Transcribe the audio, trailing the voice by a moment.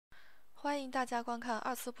欢迎大家观看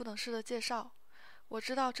二次不等式的介绍。我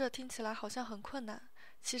知道这听起来好像很困难，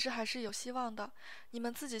其实还是有希望的。你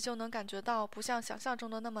们自己就能感觉到不像想象中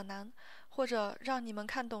的那么难，或者让你们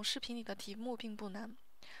看懂视频里的题目并不难。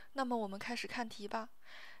那么我们开始看题吧。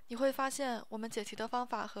你会发现我们解题的方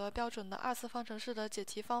法和标准的二次方程式的解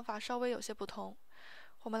题方法稍微有些不同。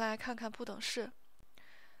我们来看看不等式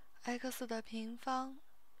x 的平方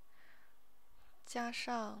加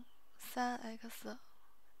上 3x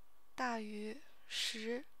大于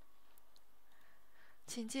10。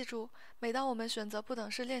请记住，每当我们选择不等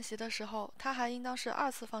式练习的时候，它还应当是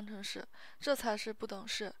二次方程式，这才是不等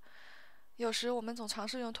式。有时我们总尝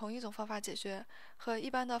试用同一种方法解决，和一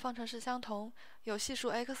般的方程式相同，有系数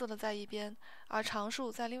x 的在一边，而常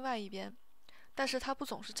数在另外一边。但是它不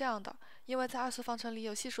总是这样的，因为在二次方程里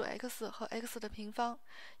有系数 x 和 x 的平方，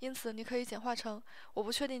因此你可以简化成，我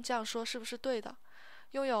不确定这样说是不是对的，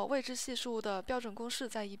拥有未知系数的标准公式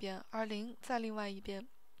在一边，而0在另外一边。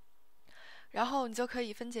然后你就可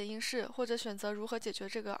以分解因式，或者选择如何解决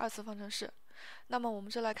这个二次方程式。那么我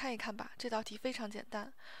们就来看一看吧。这道题非常简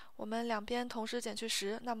单，我们两边同时减去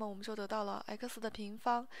10，那么我们就得到了 x 的平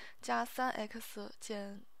方加 3x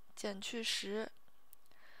减去10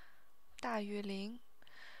大于0。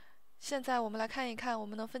现在我们来看一看，我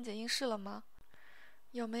们能分解因式了吗？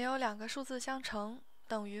有没有两个数字相乘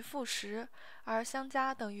等于-10，而相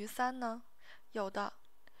加等于3呢？有的，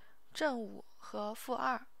正5和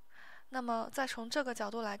-2。那么再从这个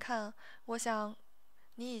角度来看，我想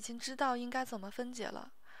你已经知道应该怎么分解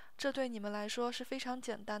了。这对你们来说是非常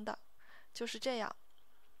简单的，就是这样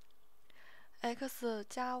x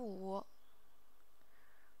加5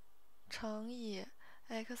乘以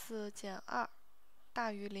x 减2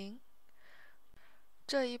大于0。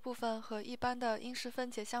这一部分和一般的因式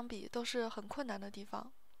分解相比都是很困难的地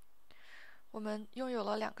方。我们拥有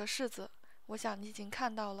了两个式子，我想你已经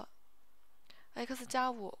看到了。x 加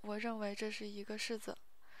5，我认为这是一个式子。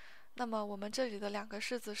那么我们这里的两个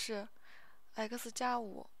式子是 x 加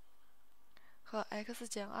5和 x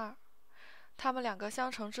减2，它们两个相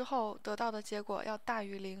乘之后得到的结果要大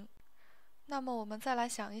于0。那么我们再来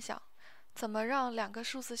想一想，怎么让两个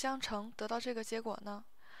数字相乘得到这个结果呢？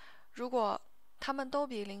如果它们都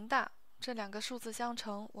比0大，这两个数字相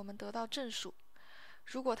乘，我们得到正数；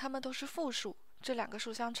如果它们都是负数，这两个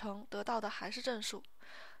数相乘得到的还是正数。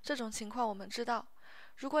这种情况我们知道，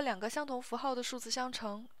如果两个相同符号的数字相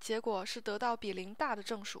乘，结果是得到比0大的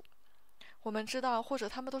正数。我们知道，或者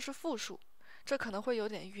它们都是负数，这可能会有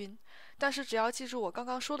点晕，但是只要记住我刚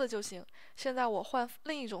刚说的就行。现在我换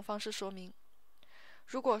另一种方式说明。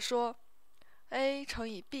如果说 a 乘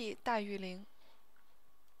以 b 大于0，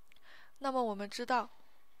那么我们知道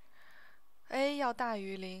a 要大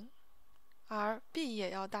于0，而 b 也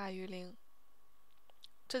要大于0，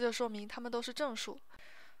这就说明它们都是正数。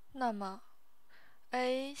那么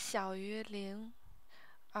a 小于0，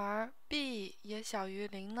而 b 也小于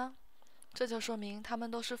0呢？这就说明它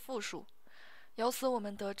们都是负数。由此我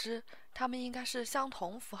们得知，它们应该是相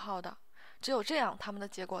同符号的，只有这样它们的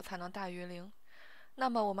结果才能大于0。那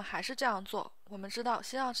么我们还是这样做，我们知道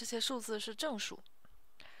先让这些数字是正数，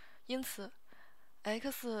因此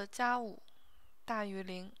x 加5大于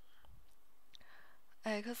0，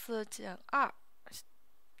 x 减2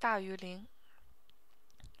大于0。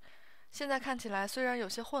现在看起来虽然有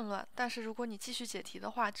些混乱，但是如果你继续解题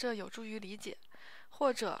的话，这有助于理解。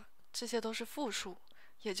或者这些都是负数，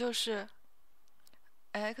也就是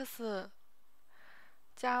x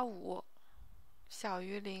加5小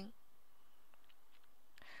于0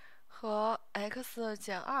和 x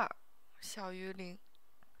减2小于0。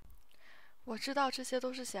我知道这些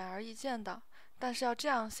都是显而易见的，但是要这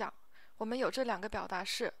样想，我们有这两个表达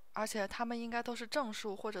式，而且它们应该都是正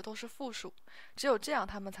数或者都是负数，只有这样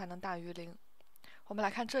它们才能大于0。我们来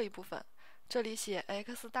看这一部分，这里写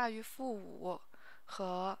x 大于-5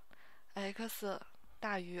和 x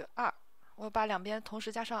大于2，我把两边同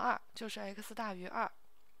时加上2，就是 x 大于2。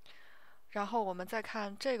然后我们再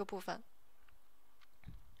看这个部分，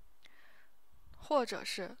或者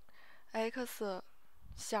是 x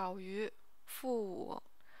小于-5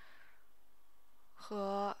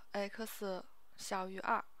和 x 小于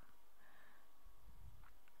2。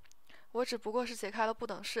我只不过是解开了不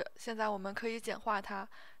等式，现在我们可以简化它，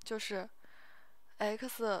就是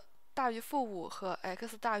x 大于-5和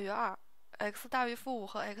x 大于2。x 大于-5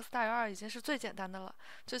和 x 大于2已经是最简单的了，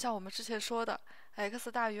就像我们之前说的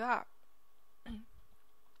x 大于2。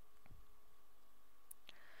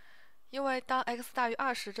因为当 x 大于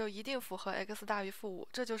2时，就一定符合 x 大于-5，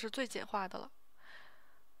这就是最简化的了。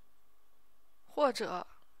或者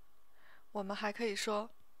我们还可以说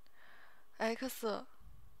x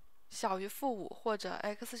小于-5或者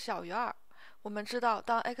x 小于2。我们知道，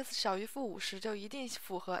当 x 小于-5时，就一定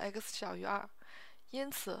符合 x 小于2。因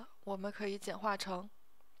此，我们可以简化成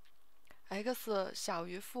x 小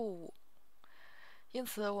于-5。因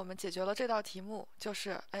此，我们解决了这道题目，就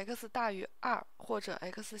是 x 大于2或者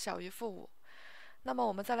x 小于-5。那么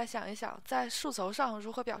我们再来想一想，在数轴上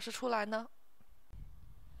如何表示出来呢？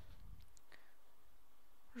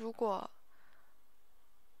如果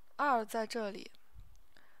2在这里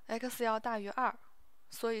 ，x 要大于2，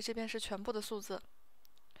所以这边是全部的数字。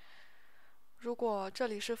如果这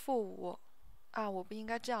里是-5，我不应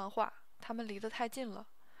该这样画，它们离得太近了。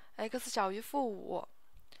x 小于-5，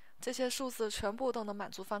这些数字全部都能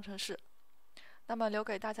满足方程式。那么留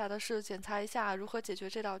给大家的是检查一下如何解决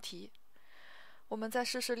这道题。我们再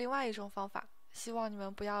试试另外一种方法，希望你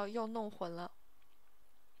们不要又弄混了。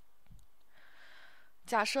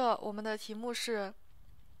假设我们的题目是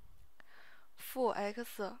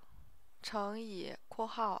-x 乘以括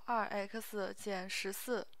号 2x 减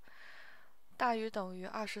14大于等于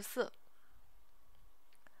24。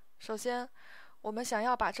首先，我们想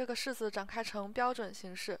要把这个式子展开成标准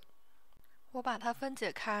形式，我把它分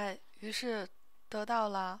解开，于是得到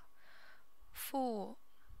了-2x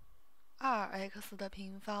的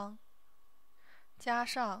平方加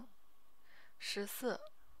上14x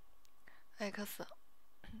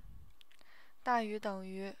大于等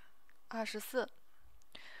于24。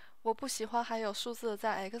我不喜欢还有数字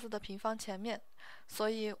在 x 的平方前面，所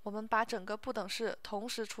以我们把整个不等式同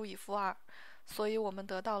时除以-2，所以我们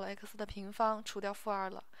得到了 x 的平方除掉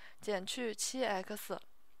-2了，减去 7x。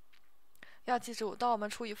要记住，当我们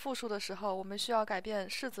除以负数的时候，我们需要改变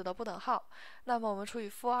式子的不等号，那么我们除以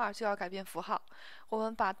-2就要改变符号。我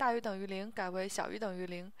们把大于等于0改为小于等于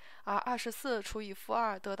0，而24除以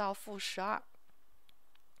-2得到-12。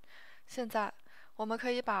现在我们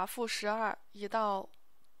可以把-12移到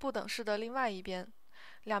不等式的另外一边，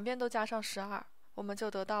两边都加上12，我们就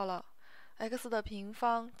得到了 x 的平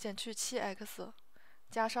方减去 7x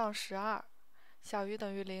加上12小于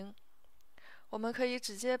等于0。我们可以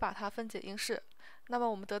直接把它分解因式，那么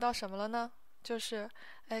我们得到什么了呢？就是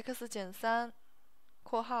x 减3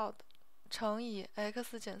括号乘以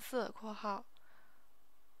x 减4括号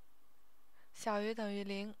小于等于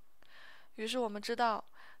0。于是我们知道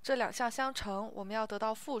这两项相乘，我们要得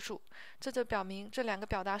到负数，这就表明这两个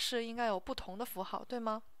表达式应该有不同的符号，对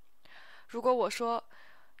吗？如果我说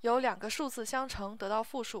有两个数字相乘得到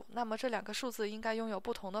负数，那么这两个数字应该拥有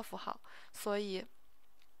不同的符号，所以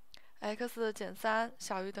x 减3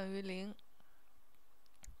小于等于0，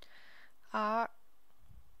而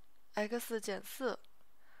x 减4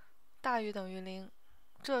大于等于0，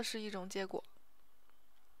这是一种结果。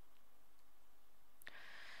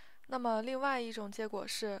那么另外一种结果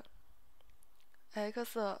是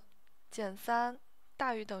x 减3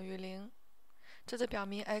大于等于0，这就表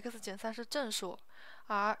明 x 减3是正数，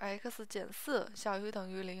而 x 减4小于等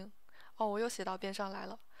于0。我又写到边上来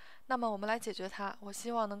了。那么我们来解决它，我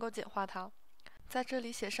希望能够简化它。在这里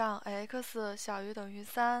写上 x 小于等于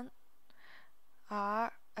3，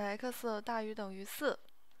而 x 大于等于4。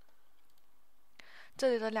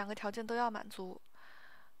这里的两个条件都要满足。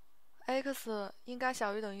x 应该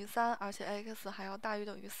小于等于3，而且 x 还要大于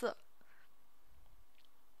等于4。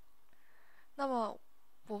那么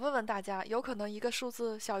我问问大家，有可能一个数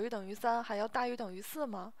字小于等于3还要大于等于4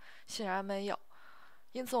吗？显然没有。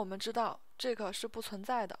因此我们知道这个是不存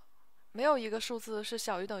在的，没有一个数字是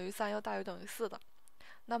小于等于3又大于等于4的。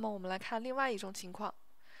那么我们来看另外一种情况，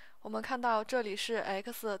我们看到这里是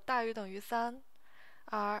x 大于等于3，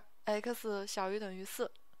而 x 小于等于4。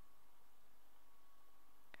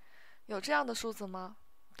有这样的数字吗？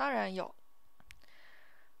当然有。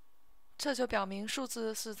这就表明数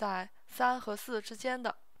字是在3和4之间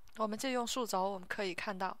的。我们借用数轴，我们可以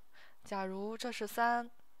看到，假如这是3，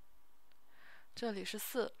这里是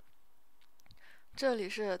4，这里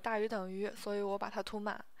是大于等于，所以我把它涂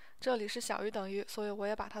满，这里是小于等于，所以我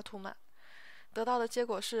也把它涂满。得到的结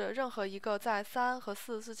果是任何一个在3和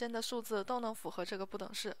4之间的数字都能符合这个不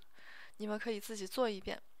等式。你们可以自己做一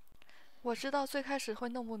遍。我知道最开始会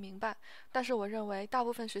弄不明白，但是我认为大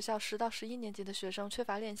部分学校10到11年级的学生缺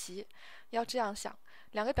乏练习。要这样想，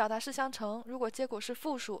两个表达式相乘，如果结果是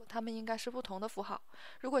负数，它们应该是不同的符号；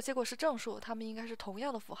如果结果是正数，它们应该是同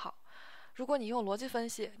样的符号。如果你用逻辑分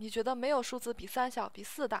析，你觉得没有数字比3小比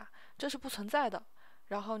4大，这是不存在的，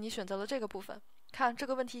然后你选择了这个部分，看这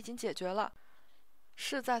个问题已经解决了，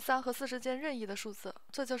是在3和4之间任意的数字。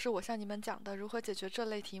这就是我向你们讲的如何解决这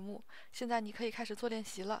类题目。现在你可以开始做练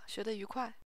习了，学得愉快。